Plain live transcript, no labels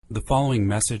The following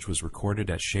message was recorded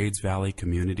at Shades Valley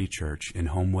Community Church in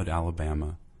Homewood,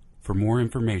 Alabama. For more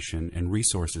information and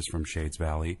resources from Shades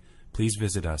Valley, please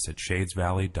visit us at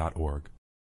shadesvalley.org.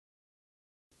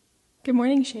 Good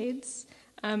morning, Shades.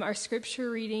 Our scripture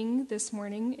reading this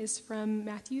morning is from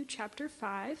Matthew chapter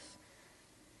 5.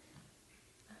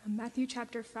 Matthew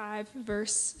chapter 5,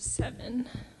 verse 7.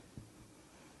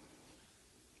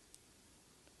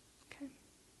 Okay.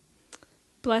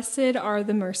 Blessed are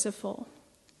the merciful,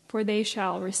 for they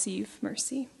shall receive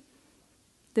mercy.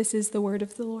 This is the word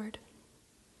of the Lord.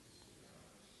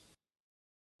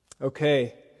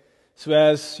 Okay, so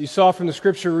as you saw from the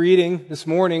scripture reading this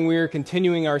morning, we are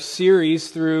continuing our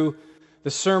series through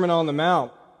the Sermon on the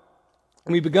Mount.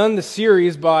 And we've begun the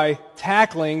series by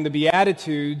tackling the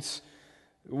Beatitudes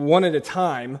one at a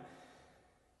time.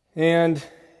 And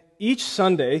each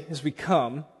Sunday, as we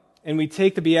come and we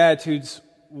take the Beatitudes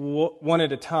one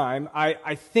at a time,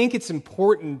 I think it's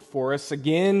important for us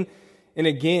again and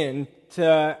again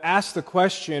to ask the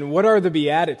question, what are the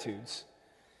Beatitudes?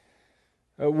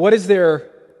 What is their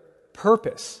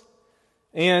purpose?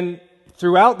 And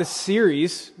throughout the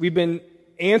series, we've been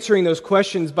answering those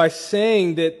questions by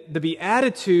saying that the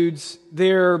Beatitudes,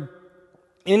 they're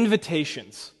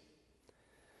invitations.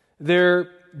 They're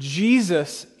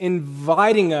Jesus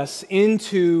inviting us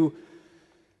into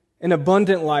an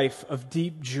abundant life of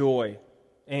deep joy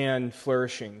and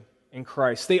flourishing in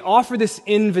Christ. They offer this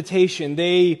invitation.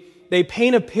 They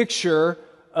paint a picture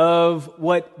of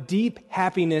what deep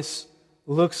happiness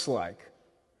looks like.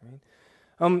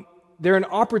 They're an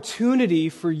opportunity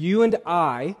for you and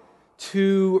I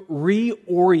to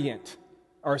reorient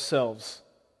ourselves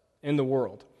in the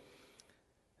world.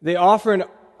 They offer an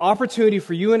opportunity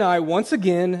for you and I once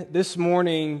again this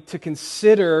morning to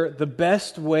consider the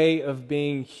best way of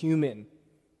being human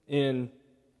in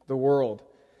the world.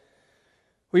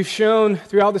 We've shown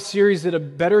throughout the series that a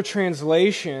better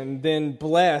translation than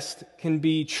blessed can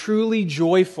be truly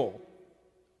joyful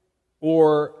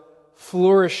or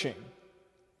flourishing.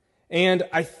 And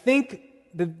I think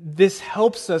that this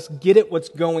helps us get at what's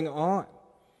going on.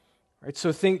 Right?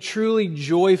 So think truly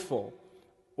joyful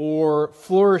or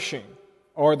flourishing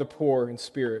are the poor in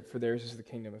spirit, for theirs is the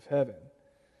kingdom of heaven.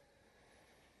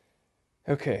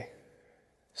 Okay,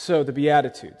 so the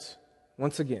Beatitudes.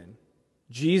 Once again,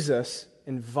 Jesus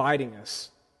inviting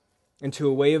us into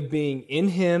a way of being in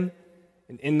Him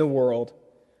and in the world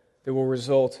that will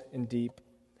result in deep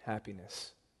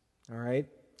happiness. All right?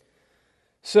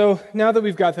 So now that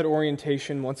we've got that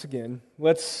orientation once again,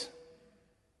 let's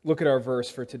look at our verse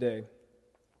for today.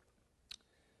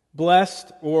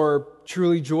 Blessed or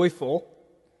truly joyful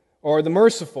are the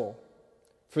merciful,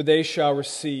 for they shall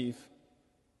receive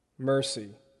mercy.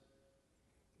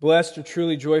 Blessed or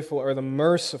truly joyful are the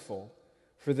merciful,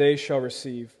 for they shall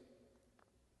receive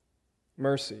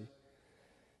mercy.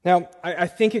 Now, I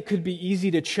think it could be easy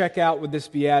to check out with this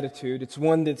beatitude. It's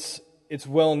one it's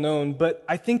well known, but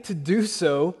I think to do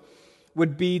so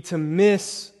would be to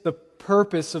miss the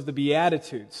purpose of the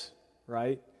Beatitudes,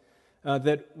 right?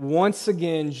 That once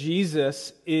again,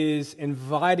 Jesus is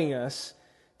inviting us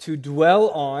to dwell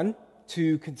on,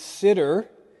 to consider,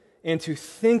 and to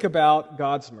think about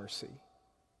God's mercy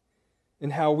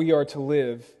and how we are to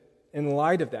live in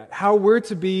light of that. How we're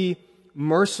to be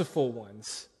merciful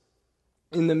ones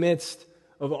in the midst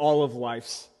of all of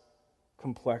life's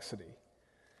complexity.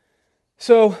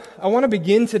 So I want to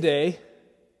begin today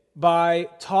by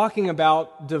talking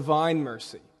about divine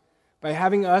mercy, by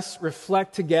having us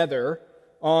reflect together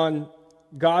on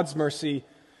God's mercy.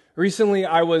 Recently,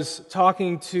 I was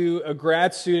talking to a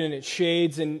grad student at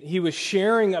Shades, and he was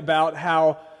sharing about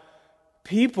how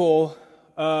people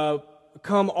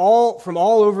come from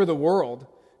all over the world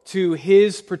to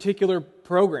his particular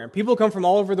program. People come from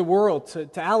all over the world to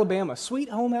Alabama, sweet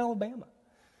home Alabama.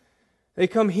 They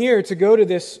come here to go to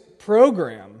this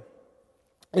program.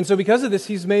 And so because of this,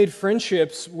 he's made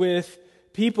friendships with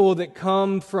people that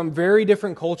come from very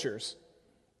different cultures.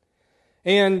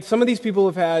 And some of these people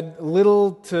have had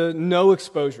little to no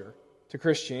exposure to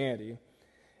Christianity.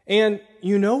 And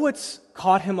you know what's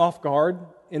caught him off guard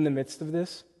in the midst of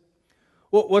this?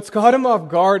 Well, what's caught him off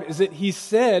guard is that he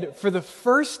said for the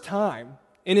first time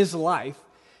in his life,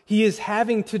 he is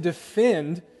having to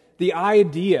defend the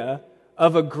idea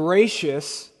of a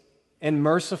gracious and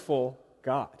merciful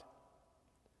God.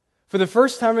 For the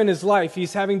first time in his life,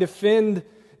 he's having to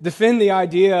defend the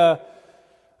idea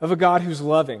of a God who's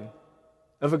loving,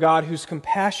 of a God who's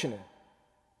compassionate,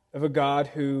 of a God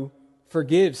who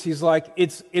forgives. He's like,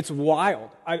 it's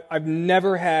wild. I've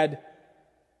never had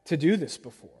to do this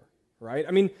before, right?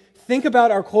 I mean, think about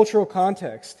our cultural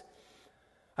context.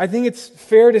 I think it's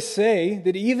fair to say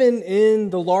that even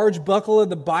in the large buckle of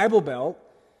the Bible Belt,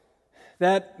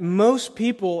 that most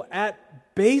people at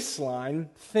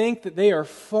baseline think that they are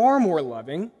far more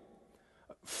loving,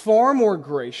 far more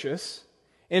gracious,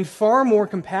 and far more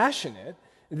compassionate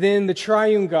than the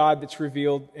triune God that's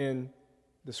revealed in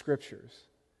the Scriptures.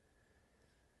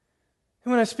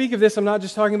 And when I speak of this, I'm not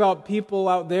just talking about people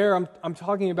out there, I'm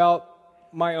talking about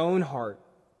my own heart.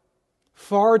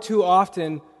 Far too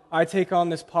often, I take on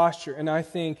this posture and I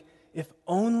think, if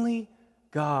only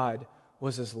God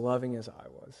was as loving as I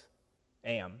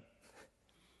am.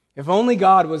 If only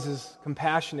God was as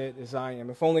compassionate as I am.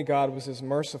 If only God was as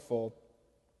merciful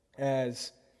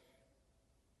as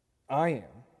I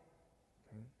am.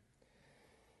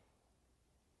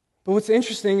 But what's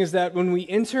interesting is that when we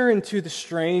enter into the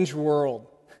strange world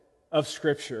of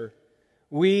Scripture,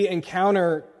 we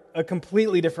encounter a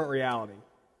completely different reality.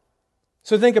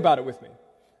 So think about it with me.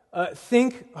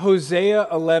 Think Hosea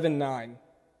 11:9,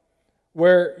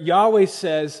 where Yahweh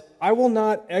says, "I will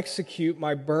not execute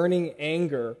my burning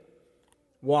anger."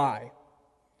 Why?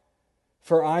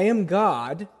 "For I am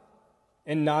God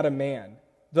and not a man,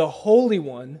 the Holy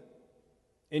One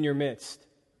in your midst."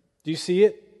 Do you see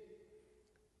it?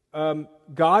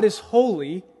 God is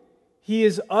holy, He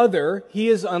is other, He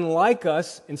is unlike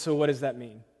us, and so what does that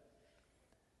mean?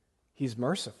 He's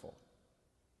merciful.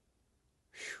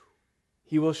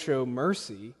 He will show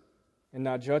mercy and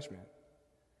not judgment.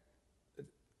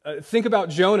 Think about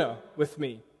Jonah with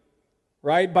me,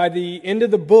 right? By the end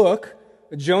of the book,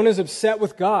 Jonah's upset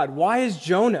with God. Why is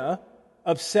Jonah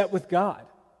upset with God?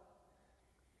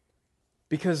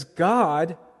 Because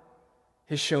God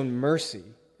has shown mercy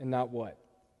and not what?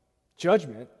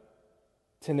 Judgment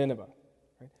to Nineveh.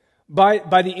 Right?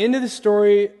 By the end of the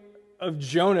story of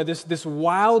Jonah, this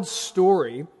wild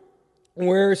story,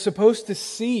 we're supposed to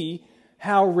see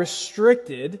how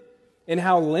restricted and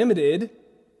how limited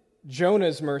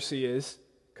Jonah's mercy is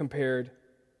compared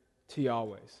to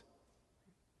Yahweh's.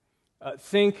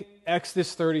 Think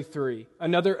Exodus 33,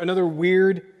 another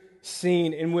weird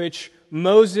scene in which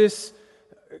Moses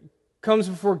comes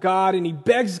before God and he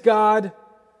begs God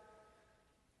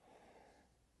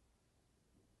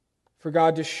for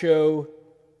God to show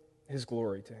His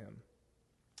glory to him.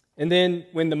 And then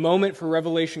when the moment for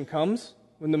revelation comes,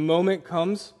 when the moment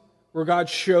comes where God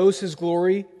shows His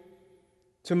glory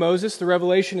to Moses, the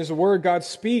revelation is a word God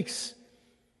speaks.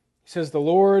 He says, the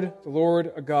Lord,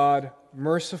 a God,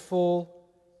 merciful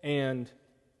and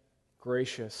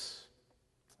gracious.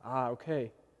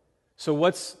 Okay. So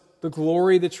what's the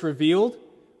glory that's revealed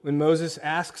when Moses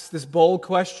asks this bold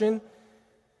question?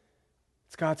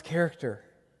 It's God's character.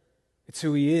 It's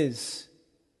who He is.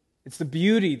 It's the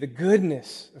beauty, the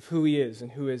goodness of who He is.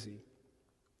 And who is He?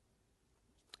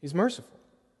 He's merciful.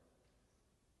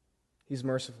 He's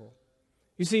merciful.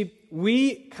 You see,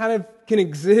 we kind of can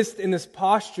exist in this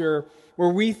posture where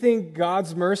we think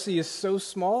God's mercy is so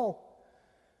small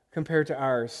compared to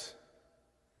ours.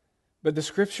 But the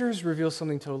Scriptures reveal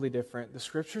something totally different. The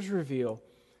Scriptures reveal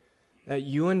that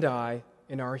you and I,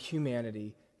 in our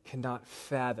humanity, cannot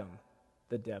fathom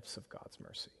the depths of God's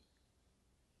mercy.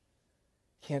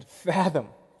 Can't fathom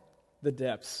the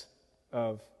depths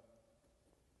of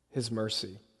His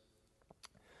mercy.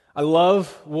 I love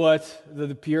what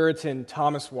the Puritan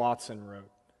Thomas Watson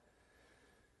wrote.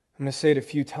 I'm going to say it a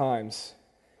few times.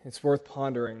 It's worth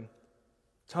pondering.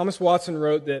 Thomas Watson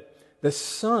wrote that the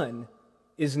sun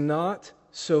is not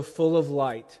so full of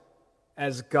light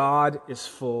as God is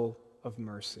full of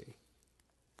mercy.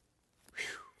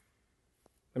 Whew.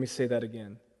 Let me say that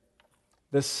again.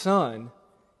 The sun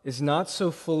is not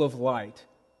so full of light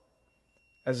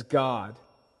as God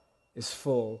is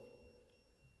full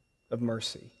of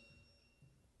mercy.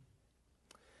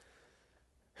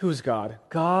 Who is God?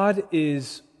 God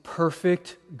is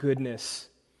perfect goodness.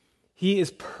 He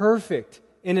is perfect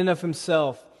in and of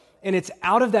Himself. And it's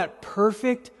out of that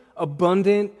perfect,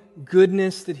 abundant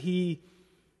goodness that He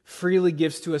freely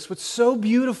gives to us. What's so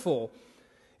beautiful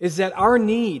is that our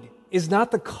need is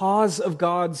not the cause of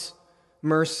God's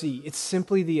mercy. It's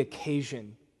simply the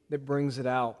occasion that brings it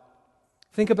out.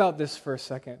 Think about this for a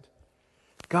second.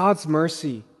 God's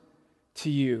mercy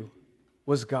to you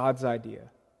was God's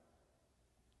idea.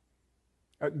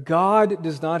 God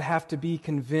does not have to be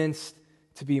convinced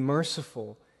to be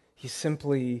merciful. He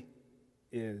simply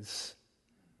is.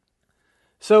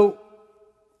 So,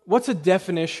 what's a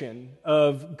definition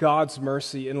of God's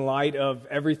mercy in light of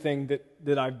everything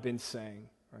that I've been saying?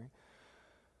 Right?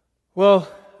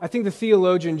 Well, I think the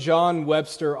theologian John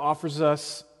Webster offers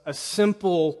us a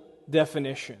simple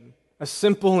definition, a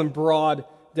simple and broad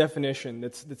definition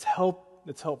that's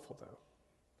helpful though.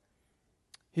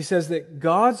 He says that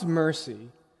God's mercy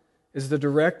is the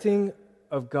directing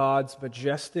of God's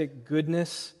majestic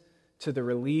goodness to the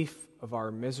relief of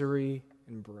our misery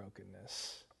and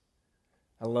brokenness.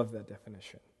 I love that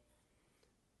definition.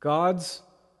 God's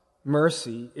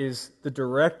mercy is the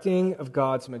directing of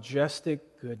God's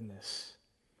majestic goodness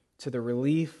to the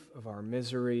relief of our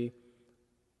misery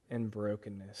and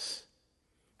brokenness.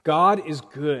 God is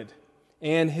good,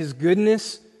 and His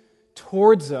goodness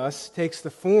towards us takes the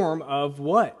form of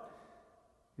what?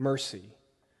 Mercy.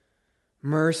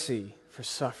 Mercy for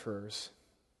sufferers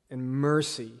and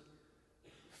mercy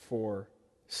for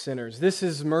sinners. This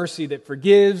is mercy that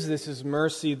forgives. This is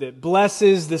mercy that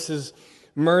blesses. This is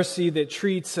mercy that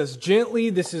treats us gently.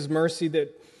 This is mercy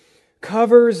that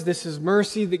covers. This is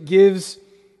mercy that gives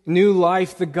new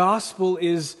life. The gospel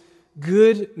is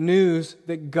good news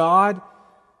that God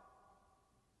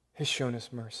has shown us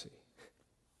mercy.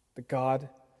 That God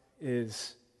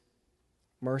is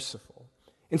merciful.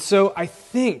 And so I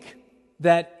think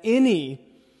that any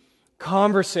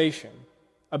conversation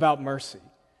about mercy,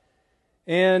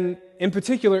 and in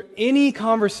particular, any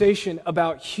conversation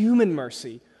about human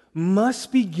mercy,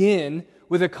 must begin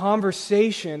with a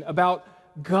conversation about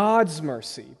God's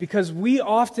mercy, because we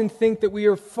often think that we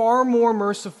are far more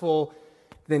merciful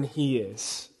than He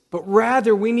is. But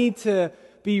rather, we need to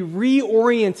be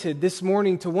reoriented this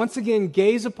morning to once again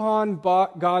gaze upon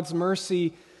God's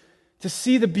mercy, to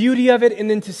see the beauty of it, and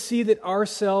then to see that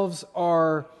ourselves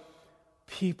are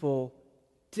people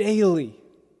daily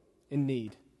in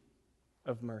need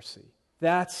of mercy.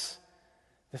 That's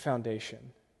the foundation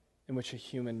in which a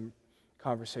human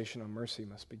conversation on mercy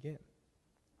must begin.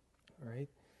 All right?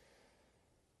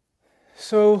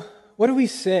 So, what do we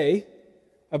say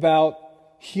about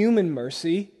human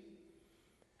mercy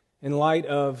in light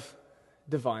of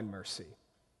divine mercy?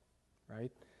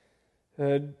 Right?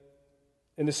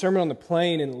 In the Sermon on the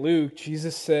Plain in Luke,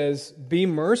 Jesus says, "Be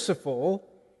merciful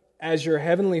as your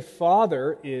heavenly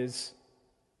Father is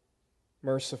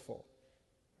merciful."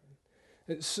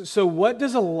 So what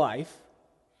does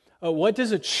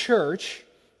a church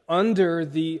under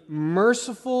the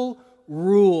merciful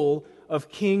rule of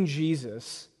King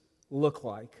Jesus look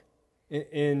like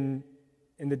in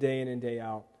the day in and day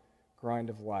out grind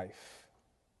of life?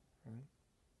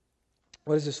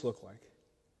 What does this look like?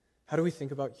 How do we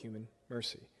think about human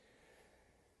mercy?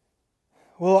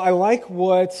 Well, I like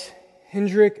what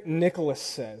Hendrik Nicholas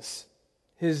says,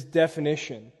 his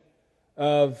definition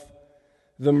of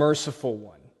the merciful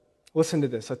one. Listen to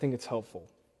this, I think it's helpful.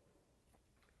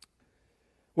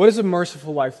 What does a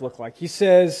merciful life look like? He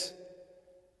says,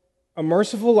 a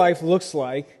merciful life looks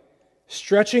like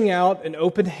stretching out an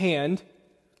open hand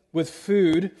with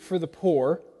food for the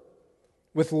poor,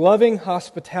 with loving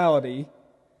hospitality,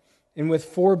 and with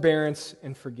forbearance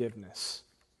and forgiveness.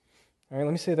 All right,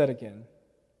 let me say that again.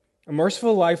 A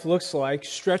merciful life looks like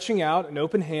stretching out an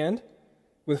open hand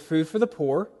with food for the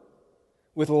poor,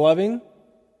 with loving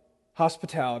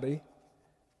hospitality,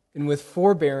 and with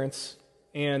forbearance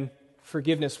and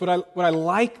forgiveness. What I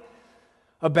like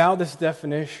about this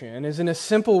definition is, in a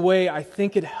simple way, I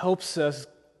think it helps us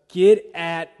get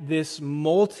at this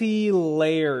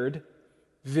multi-layered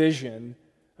vision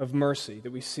of mercy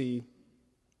that we see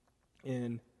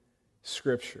in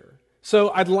Scripture.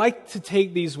 So I'd like to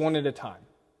take these one at a time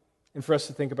and for us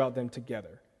to think about them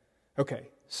together. Okay,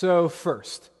 so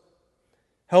first,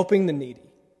 helping the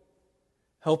needy.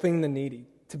 Helping the needy.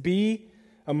 To be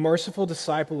a merciful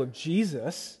disciple of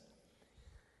Jesus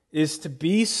is to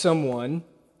be someone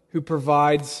who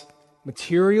provides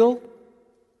material,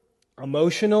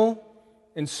 emotional,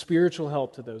 and spiritual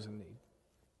help to those in need.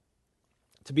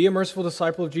 To be a merciful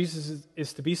disciple of Jesus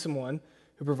is to be someone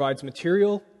who provides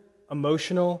material,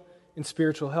 emotional, and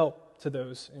spiritual help to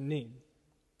those in need.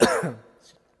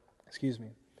 Excuse me.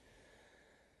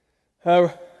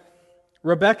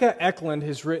 Rebecca Eklund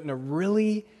has written a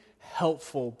really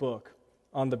helpful book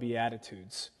on the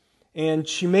Beatitudes. And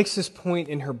she makes this point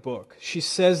in her book. She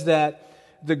says that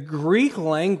the Greek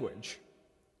language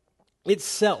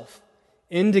itself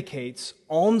indicates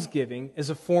almsgiving as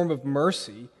a form of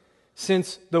mercy,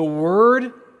 since the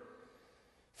word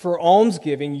for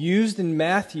almsgiving used in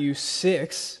Matthew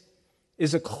 6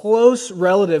 is a close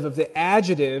relative of the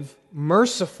adjective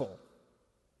merciful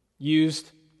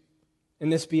used in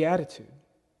this beatitude.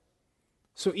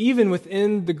 So even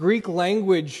within the Greek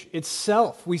language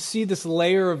itself, we see this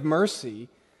layer of mercy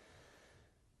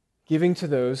giving to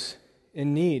those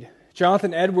in need.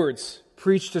 Jonathan Edwards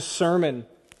preached a sermon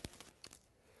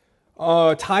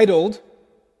titled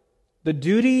 "The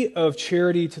Duty of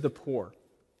Charity to the Poor."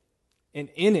 And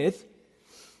in it,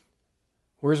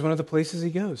 where's one of the places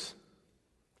he goes?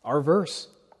 Our verse,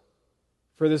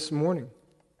 for this morning.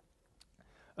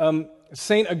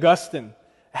 St. Augustine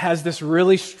has this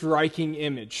really striking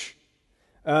image.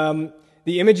 The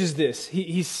image is this.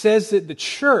 He says that the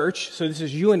church, so this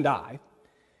is you and I,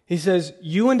 he says,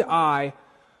 you and I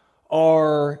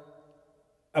are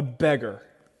a beggar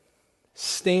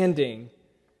standing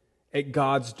at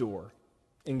God's door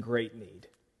in great need.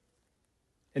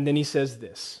 And then he says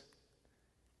this.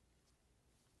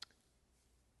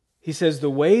 He says,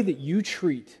 the way that you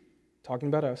treat, talking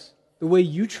about us, the way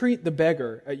you treat the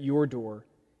beggar at your door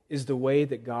is the way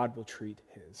that God will treat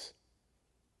his.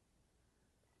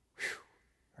 Whew.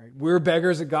 Right? We're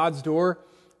beggars at God's door.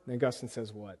 And Augustine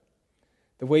says what?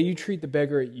 The way you treat the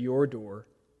beggar at your door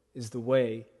is the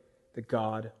way that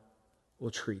God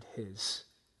will treat his.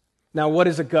 Now, what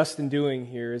is Augustine doing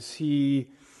here? Is he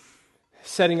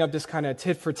setting up this kind of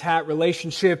tit-for-tat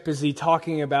relationship? Is he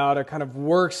talking about a kind of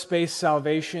works-based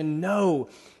salvation? No.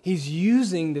 He's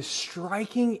using this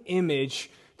striking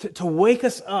image to wake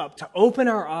us up, to open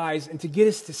our eyes, and to get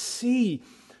us to see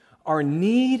our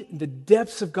need, the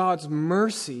depths of God's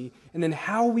mercy, and then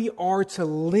how we are to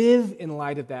live in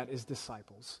light of that as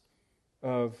disciples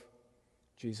of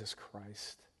Jesus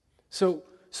Christ. So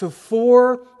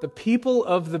for the people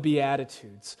of the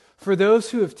Beatitudes, for those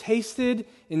who have tasted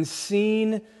and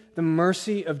seen the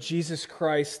mercy of Jesus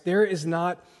Christ, there is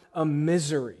not a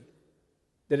misery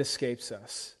that escapes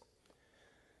us.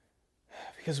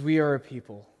 Because we are a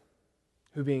people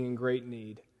who, being in great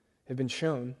need, have been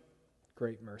shown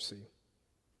great mercy.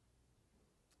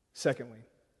 Secondly,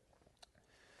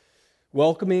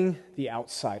 welcoming the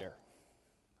outsider.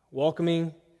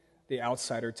 Welcoming the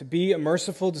outsider. To be a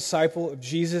merciful disciple of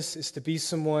Jesus is to be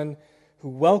someone who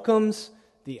welcomes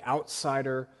the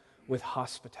outsider with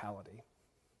hospitality.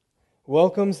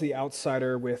 Welcomes the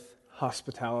outsider with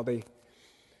hospitality.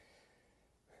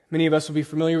 Many of us will be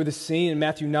familiar with this scene in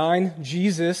Matthew 9.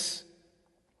 Jesus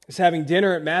is having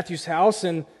dinner at Matthew's house,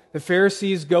 and the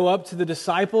Pharisees go up to the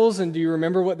disciples, and do you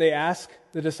remember what they ask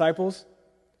the disciples?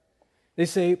 They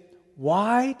say,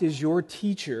 "Why does your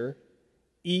teacher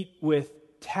eat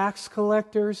with tax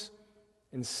collectors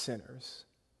and sinners?"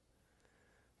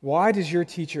 Why does your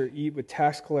teacher eat with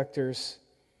tax collectors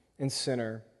and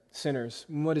sinners?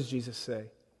 And what does Jesus say?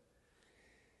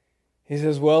 He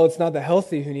says, well, it's not the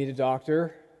healthy who need a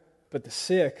doctor, but the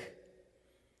sick.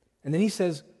 And then he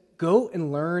says, go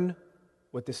and learn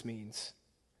what this means.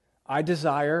 I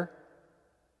desire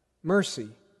mercy,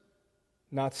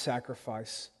 not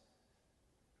sacrifice.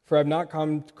 For I have not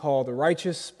come to call the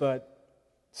righteous, but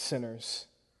sinners.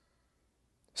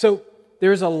 So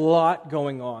there's a lot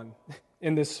going on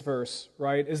in this verse,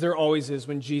 right? As there always is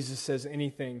when Jesus says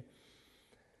anything.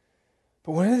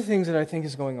 But one of the things that I think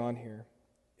is going on here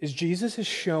is Jesus is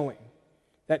showing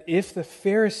that if the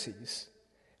Pharisees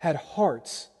had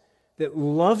hearts that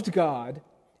loved God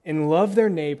and loved their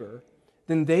neighbor,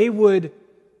 then they would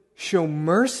show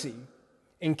mercy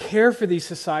and care for these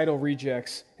societal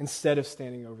rejects instead of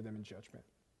standing over them in judgment.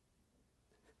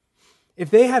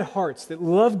 If they had hearts that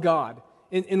loved God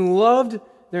and loved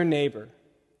their neighbor,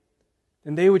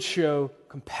 then they would show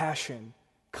compassion,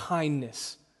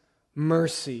 kindness,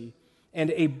 mercy,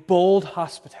 and a bold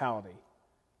hospitality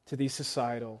to these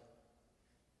societal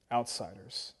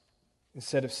outsiders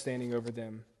instead of standing over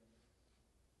them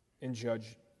in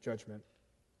judgment.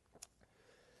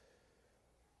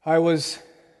 I was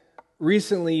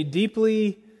recently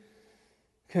deeply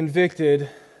convicted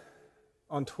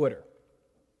on Twitter.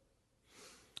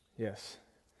 Yes.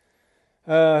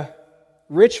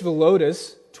 Rich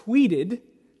Villodas tweeted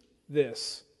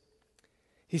this.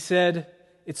 He said,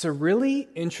 "It's a really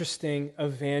interesting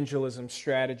evangelism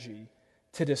strategy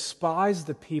to despise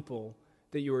the people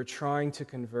that you are trying to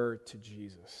convert to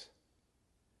Jesus."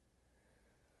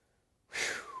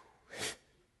 Whew.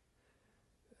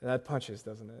 That punches,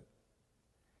 doesn't it?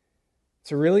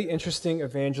 It's a really interesting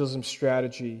evangelism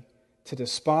strategy to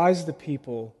despise the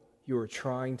people you are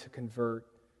trying to convert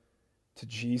to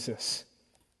Jesus.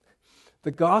 The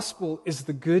gospel is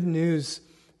the good news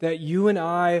that you and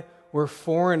I were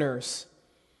foreigners,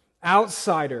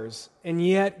 outsiders, and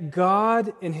yet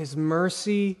God in His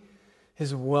mercy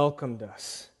has welcomed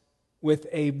us with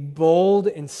a bold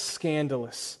and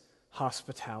scandalous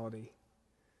hospitality.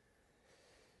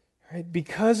 Right?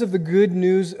 Because of the good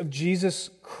news of Jesus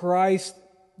Christ,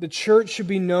 the church should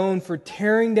be known for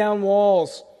tearing down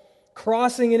walls,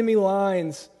 crossing enemy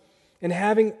lines, and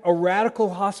having a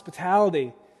radical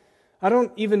hospitality. I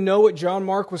don't even know what John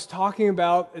Mark was talking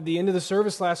about at the end of the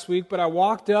service last week, but I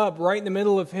walked up right in the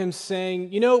middle of him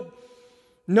saying,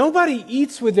 nobody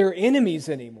eats with their enemies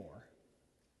anymore.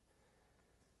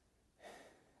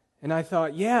 And I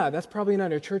thought, yeah, that's probably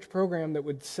not a church program that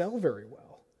would sell very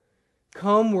well.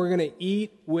 Come, we're going to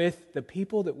eat with the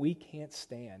people that we can't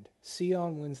stand. See you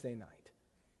on Wednesday night,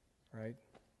 right?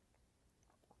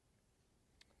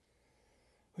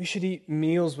 We should eat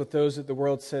meals with those that the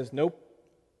world says, nope,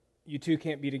 you two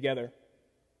can't be together.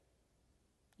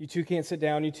 You two can't sit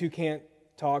down. You two can't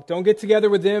talk. Don't get together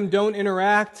with them. Don't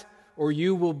interact, or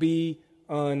you will be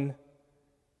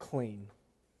unclean.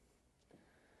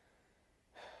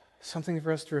 Something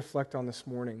for us to reflect on this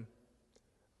morning.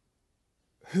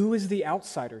 Who is the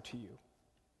outsider to you?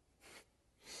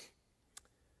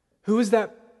 Who is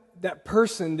that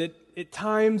person that at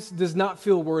times does not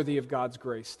feel worthy of God's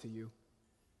grace to you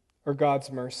or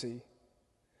God's mercy?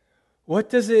 What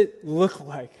does it look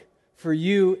like for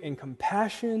you in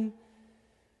compassion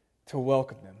to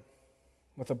welcome them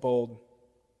with a bold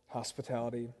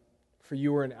hospitality? For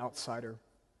you were an outsider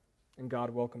and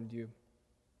God welcomed you.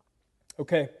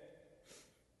 Okay.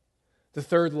 The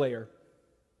third layer.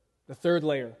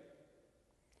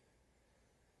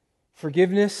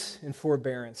 Forgiveness and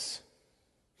forbearance.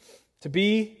 To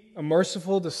be a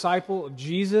merciful disciple of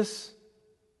Jesus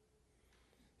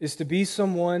is to be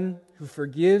someone who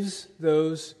forgives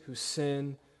those who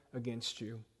sin against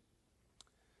you.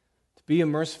 To be a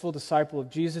merciful disciple of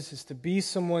Jesus is to be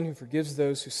someone who forgives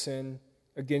those who sin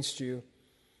against you.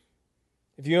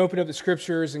 If you open up the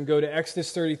Scriptures and go to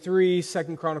Exodus 33, 2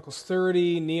 Chronicles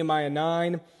 30, Nehemiah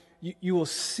 9, you will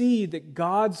see that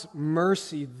God's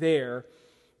mercy there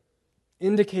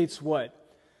indicates what?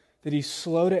 That He's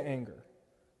slow to anger,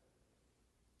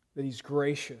 that He's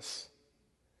gracious,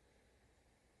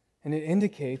 and it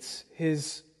indicates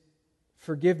His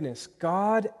forgiveness.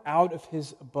 God, out of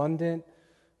His abundant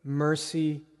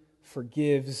mercy,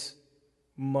 forgives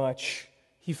much.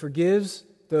 He forgives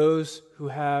those who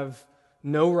have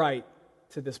no right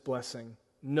to this blessing,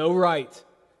 no right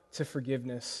to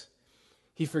forgiveness.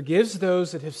 He forgives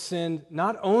those that have sinned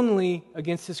not only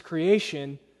against His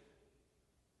creation,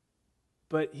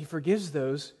 but He forgives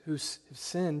those who have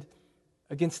sinned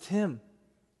against Him,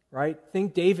 right?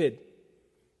 Think David,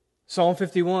 Psalm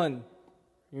 51.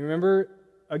 You remember,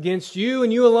 against you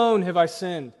and you alone have I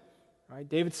sinned. Right?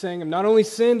 David's saying, I've not only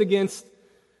sinned against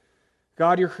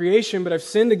God, your creation, but I've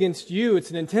sinned against you. It's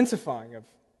an intensifying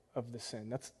of the sin.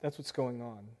 That's what's going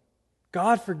on.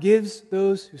 God forgives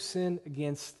those who sin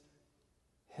against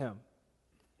Him,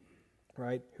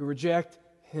 right? Who reject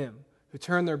Him, who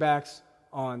turn their backs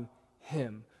on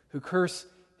Him, who curse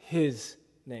His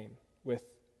name with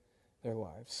their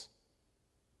lives.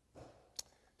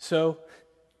 So,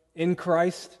 in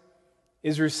Christ,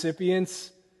 as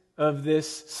recipients of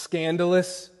this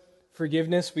scandalous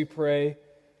forgiveness, we pray,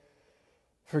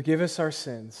 forgive us our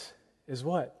sins. Is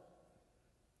what?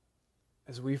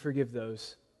 As we forgive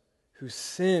those who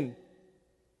sin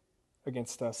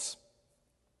against us.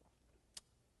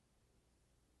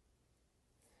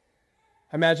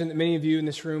 I imagine that many of you in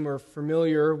this room are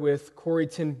familiar with Corrie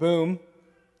ten Boom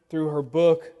through her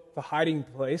book, The Hiding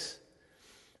Place.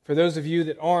 For those of you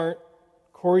that aren't,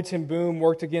 Corrie ten Boom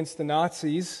worked against the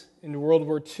Nazis in World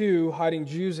War II, hiding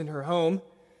Jews in her home.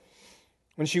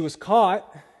 When she was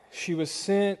caught, she was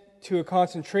sent to a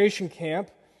concentration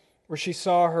camp where she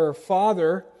saw her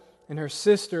father and her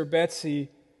sister, Betsy,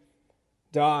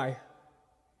 die.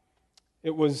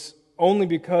 It was only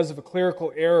because of a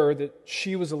clerical error that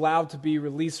she was allowed to be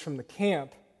released from the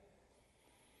camp.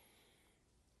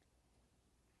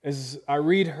 As I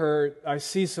read her, I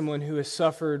see someone who has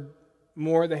suffered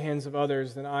more at the hands of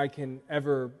others than I can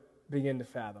ever begin to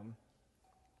fathom.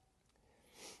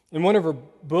 In one of her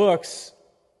books,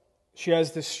 she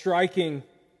has this striking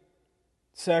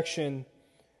section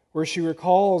where she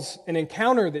recalls an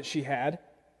encounter that she had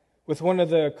with one of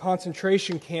the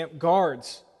concentration camp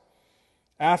guards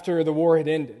after the war had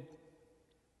ended.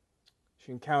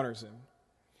 She encounters him.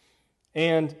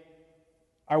 And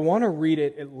I want to read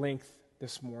it at length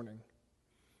this morning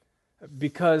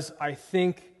because I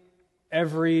think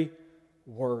every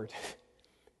word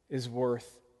is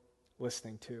worth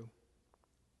listening to.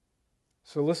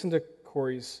 So listen to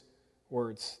Corrie's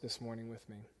words this morning with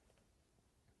me.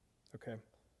 Okay.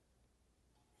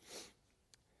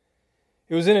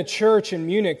 It was in a church in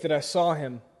Munich that I saw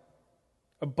him.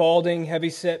 A balding,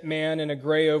 heavy-set man in a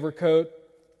gray overcoat,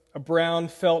 a brown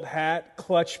felt hat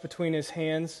clutched between his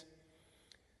hands.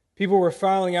 People were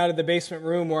filing out of the basement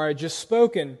room where I had just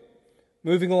spoken,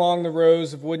 moving along the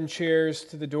rows of wooden chairs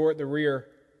to the door at the rear.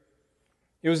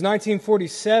 It was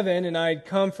 1947, and I had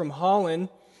come from Holland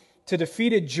to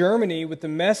defeated Germany with the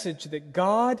message that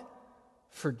God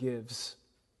forgives.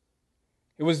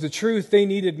 It was the truth they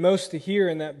needed most to hear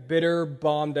in that bitter,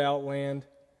 bombed-out land.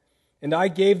 And I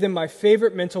gave them my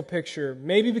favorite mental picture,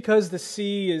 maybe because the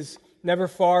sea is never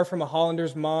far from a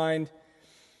Hollander's mind.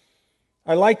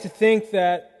 I like to think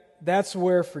that that's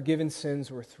where forgiven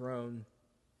sins were thrown.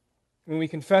 When we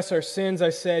confess our sins, I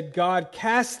said, God,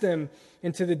 cast them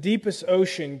into the deepest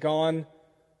ocean, gone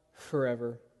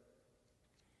forever.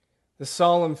 The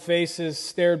solemn faces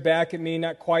stared back at me,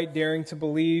 not quite daring to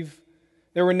believe.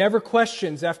 There were never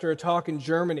questions after a talk in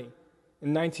Germany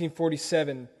in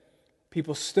 1947.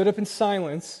 People stood up in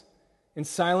silence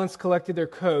collected their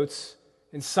coats,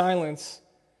 in silence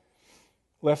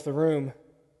left the room.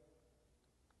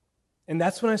 And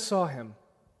that's when I saw him,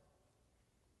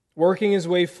 working his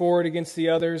way forward against the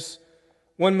others.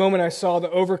 One moment I saw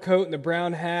the overcoat and the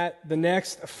brown hat, the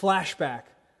next a flashback,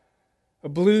 a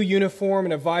blue uniform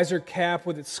and a visored cap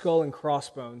with its skull and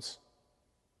crossbones.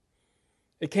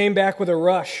 It came back with a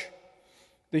rush.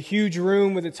 The huge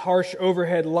room with its harsh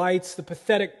overhead lights, the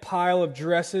pathetic pile of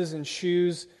dresses and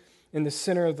shoes in the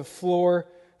center of the floor,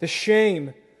 the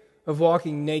shame of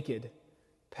walking naked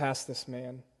past this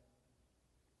man.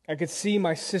 I could see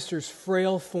my sister's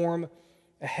frail form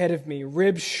ahead of me,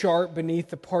 ribs sharp beneath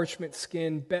the parchment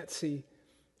skin. Betsy,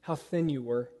 how thin you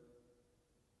were.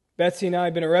 Betsy and I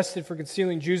had been arrested for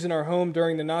concealing Jews in our home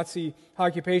during the Nazi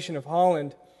occupation of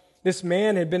Holland. This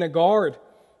man had been a guard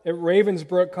at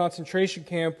Ravensbrück concentration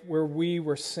camp where we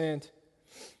were sent.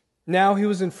 Now he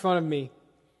was in front of me,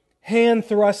 hand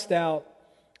thrust out.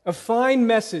 A fine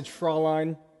message,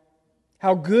 Fräulein.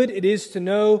 How good it is to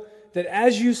know that,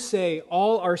 as you say,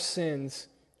 all our sins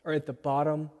are at the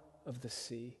bottom of the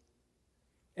sea.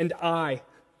 And I,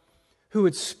 who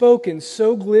had spoken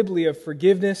so glibly of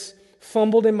forgiveness,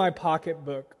 fumbled in my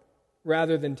pocketbook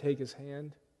rather than take his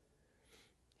hand.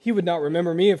 He would not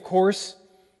remember me, of course.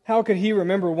 How could he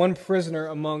remember one prisoner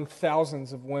among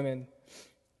thousands of women?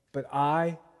 But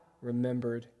I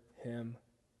remembered him.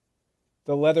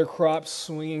 The leather crop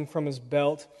swinging from his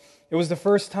belt. It was the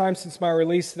first time since my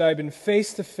release that I had been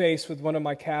face to face with one of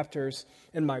my captors,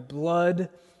 and my blood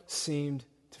seemed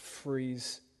to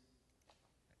freeze.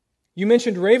 You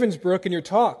mentioned Ravensbrück in your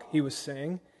talk, he was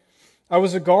saying. I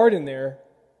was a guard in there.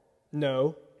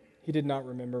 No, he did not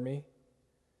remember me.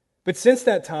 But since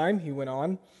that time, he went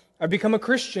on, I've become a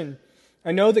Christian.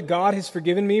 I know that God has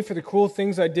forgiven me for the cruel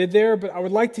things I did there, but I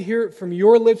would like to hear it from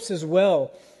your lips as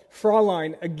well.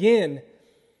 Fräulein, again,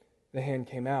 the hand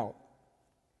came out.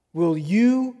 Will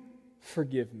you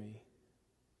forgive me?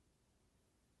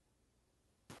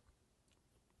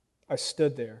 I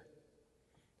stood there.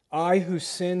 I, whose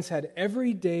sins had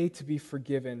every day to be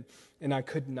forgiven, and I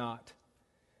could not.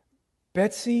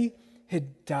 Betsy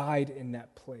had died in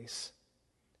that place.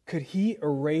 Could he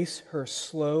erase her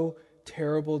slow,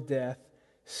 terrible death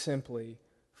simply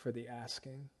for the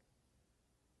asking?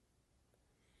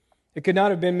 It could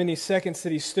not have been many seconds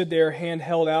that he stood there, hand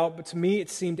held out, but to me it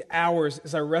seemed hours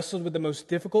as I wrestled with the most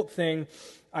difficult thing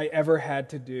I ever had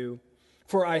to do.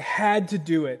 For I had to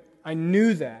do it. I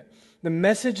knew that. The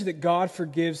message that God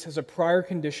forgives has a prior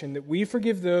condition, that we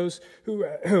forgive those who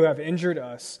have injured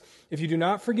us. If you do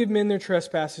not forgive men their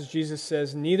trespasses, Jesus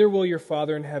says, neither will your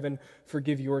Father in heaven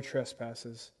forgive your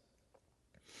trespasses.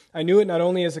 I knew it not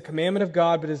only as a commandment of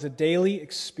God, but as a daily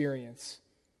experience.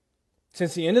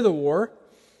 Since the end of the war,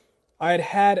 I had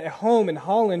had a home in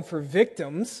Holland for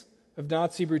victims of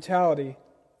Nazi brutality.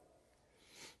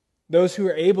 Those who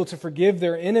were able to forgive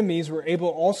their enemies were able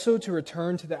also to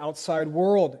return to the outside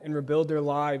world and rebuild their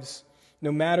lives,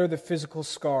 no matter the physical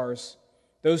scars.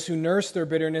 Those who nursed their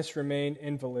bitterness remained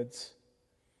invalids.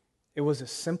 It was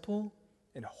as simple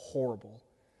and horrible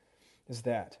as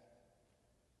that.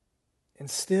 And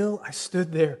still I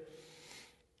stood there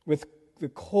with the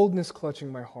coldness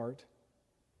clutching my heart.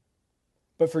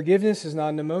 But forgiveness is not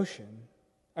an emotion.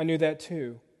 I knew that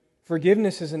too.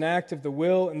 Forgiveness is an act of the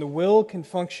will, and the will can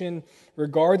function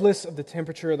regardless of the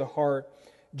temperature of the heart.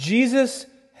 Jesus,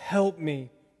 help me,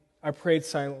 I prayed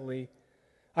silently.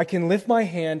 I can lift my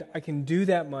hand, I can do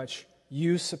that much.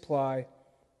 You supply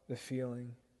the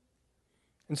feeling.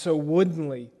 And so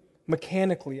woodenly,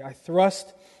 mechanically, I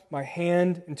thrust my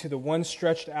hand into the one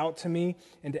stretched out to me,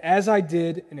 and as I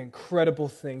did, an incredible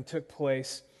thing took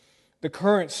place. The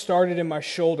current started in my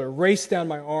shoulder, raced down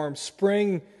my arm,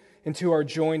 sprang into our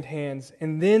joined hands,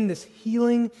 and then this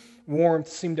healing warmth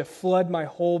seemed to flood my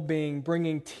whole being,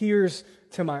 bringing tears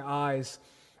to my eyes.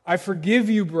 I forgive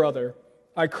you, brother,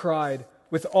 I cried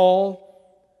with all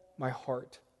my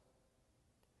heart.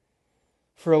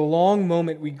 For a long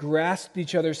moment, we grasped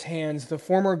each other's hands, the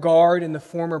former guard and the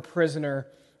former prisoner.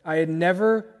 I had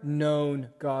never known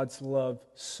God's love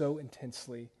so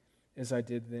intensely as I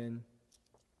did then.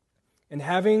 And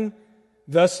having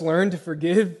thus learned to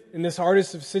forgive in this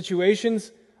hardest of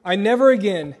situations, I never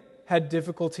again had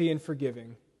difficulty in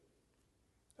forgiving.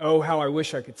 Oh, how I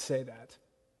wish I could say that.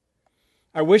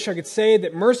 I wish I could say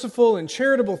that merciful and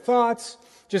charitable thoughts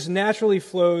just naturally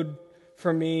flowed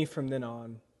from me from then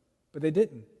on. But they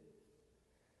didn't.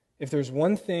 If there's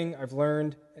one thing I've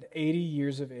learned at 80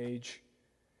 years of age,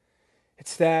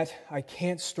 it's that I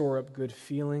can't store up good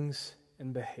feelings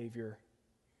and behavior,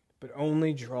 but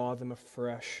only draw them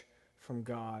afresh from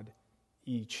God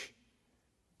each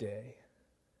day.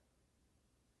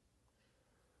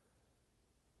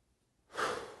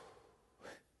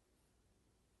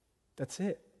 That's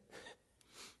it.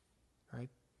 Right?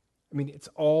 I mean, it's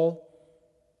all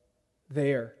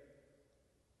there.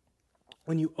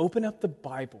 When you open up the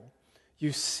Bible,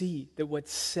 you see that what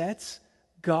sets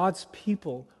God's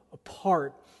people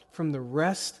apart from the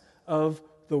rest of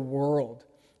the world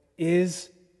is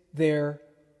their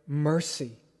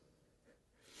mercy.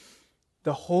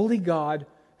 The holy God,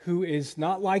 who is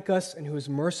not like us and who is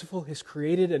merciful, has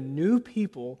created a new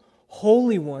people,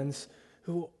 holy ones,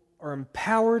 who are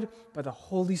empowered by the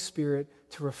Holy Spirit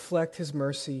to reflect His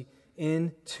mercy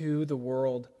into the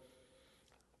world.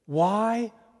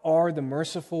 Why are the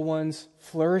merciful ones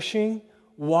flourishing?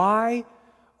 Why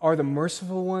are the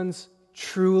merciful ones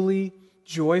truly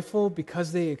joyful?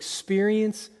 Because they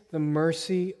experience the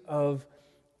mercy of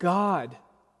God,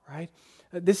 right?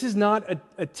 This is not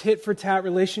a tit-for-tat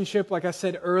relationship, like I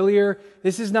said earlier.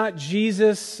 This is not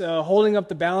Jesus holding up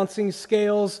the balancing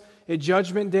scales at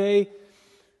Judgment Day.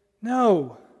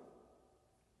 No.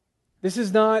 This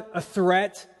is not a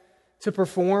threat to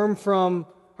perform from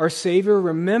our Savior.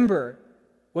 Remember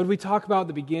what we talked about at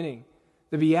the beginning.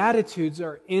 The Beatitudes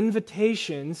are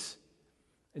invitations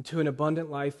into an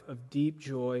abundant life of deep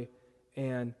joy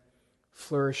and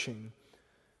flourishing.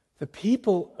 The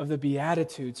people of the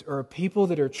Beatitudes are a people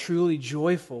that are truly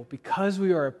joyful because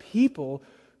we are a people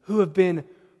who have been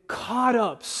caught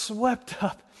up, swept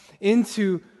up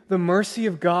into the mercy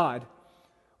of God.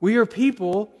 We are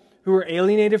people who are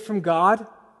alienated from God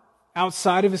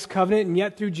outside of His covenant, and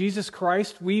yet through Jesus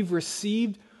Christ we've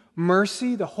received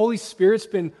mercy. The Holy Spirit's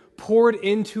been poured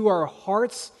into our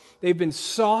hearts. They've been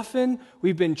softened.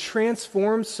 We've been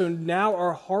transformed. So now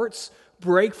our hearts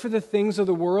break for the things of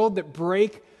the world that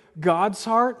break God's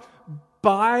heart.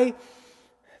 By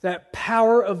that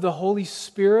power of the Holy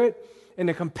Spirit and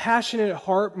a compassionate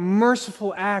heart,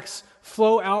 merciful acts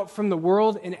flow out from the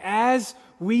world. And as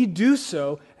we do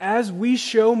so, as we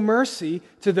show mercy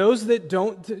to those that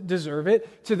don't deserve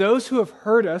it, to those who have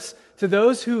hurt us, to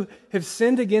those who have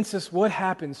sinned against us, what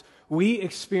happens? We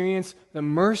experience the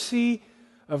mercy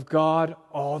of God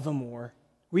all the more.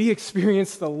 We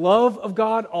experience the love of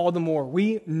God all the more.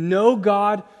 We know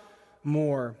God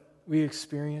more. We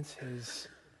experience His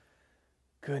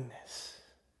goodness.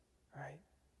 Right?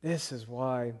 This is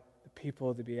why the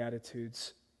people of the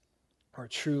Beatitudes are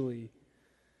truly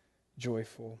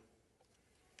joyful.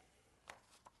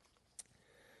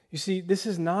 You see, this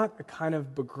is not a kind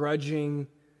of begrudging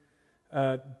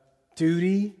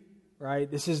duty, right?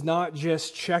 This is not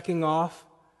just checking off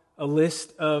a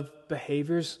list of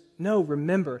behaviors. No,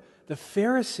 remember, the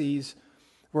Pharisees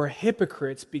were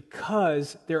hypocrites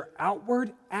because their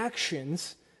outward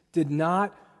actions did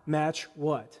not match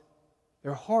what?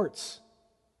 Their hearts,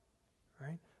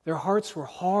 right? Their hearts were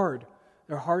hard.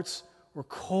 Their hearts were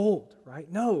cold,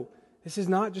 right? No, this is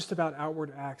not just about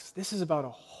outward acts. This is about a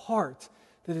heart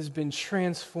that has been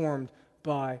transformed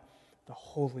by the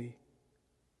Holy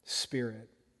Spirit.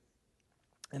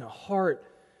 And a heart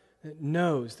that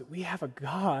knows that we have a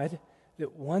God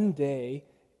that one day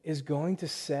is going to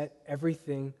set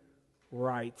everything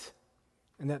right.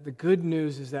 And that the good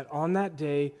news is that on that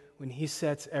day, when He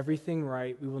sets everything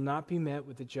right, we will not be met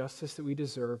with the justice that we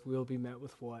deserve. We will be met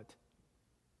with what?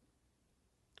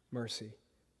 Mercy.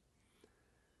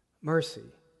 Mercy.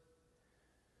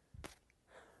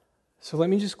 So let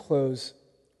me just close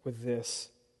with this.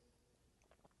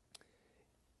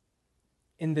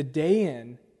 In the day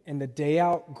in and the day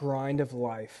out grind of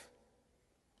life,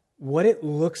 what it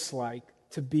looks like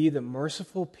to be the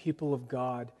merciful people of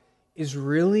God is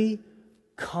really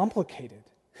complicated.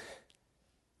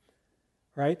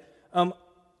 Right?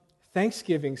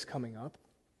 Thanksgiving's coming up.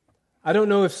 I don't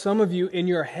know if some of you in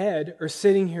your head are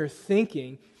sitting here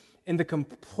thinking in the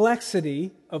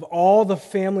complexity of all the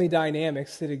family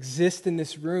dynamics that exist in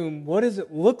this room, what does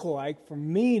it look like for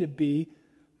me to be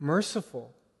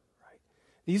merciful? Right?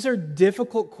 These are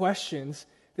difficult questions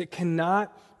that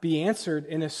cannot be answered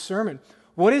in a sermon.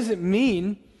 What does it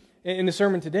mean in the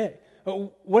sermon today?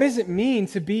 What does it mean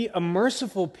to be a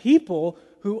merciful people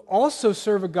who also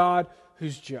serve a God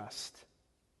who's just?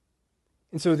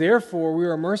 And so therefore, we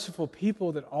are a merciful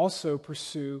people that also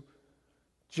pursue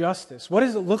justice. What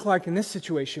does it look like in this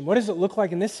situation? What does it look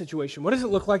like in this situation? What does it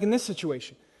look like in this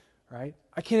situation? Right?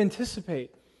 I can't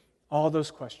anticipate all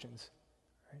those questions.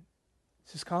 Right?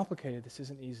 This is complicated. This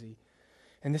isn't easy.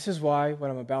 And this is why what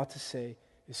I'm about to say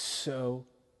is so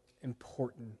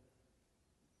important.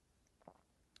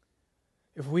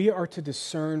 If we are to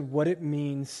discern what it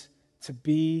means to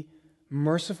be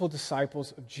merciful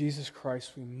disciples of Jesus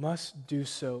Christ, we must do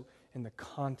so in the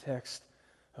context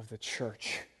of the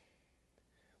church.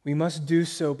 We must do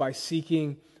so by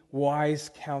seeking wise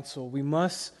counsel. We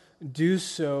must do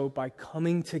so by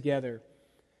coming together,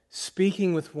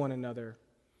 speaking with one another,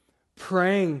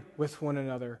 praying with one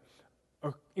another,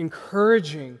 or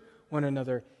encouraging one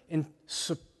another, and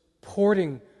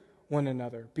supporting one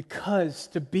another. Because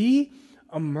to be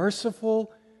a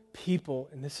merciful people,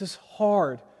 and this is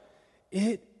hard,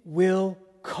 it will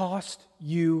cost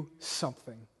you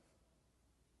something.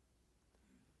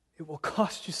 It will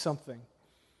cost you something.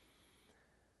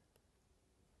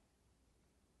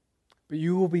 But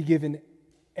you will be given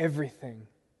everything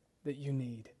that you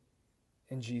need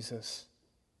in Jesus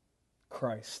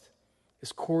Christ.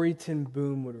 As Corrie ten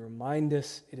Boom would remind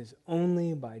us, it is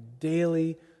only by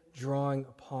daily drawing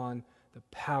upon the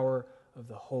power of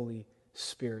the Holy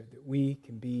Spirit that we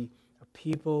can be a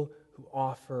people who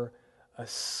offer a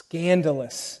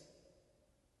scandalous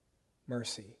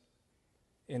mercy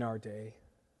in our day.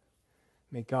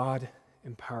 May God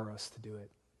empower us to do it.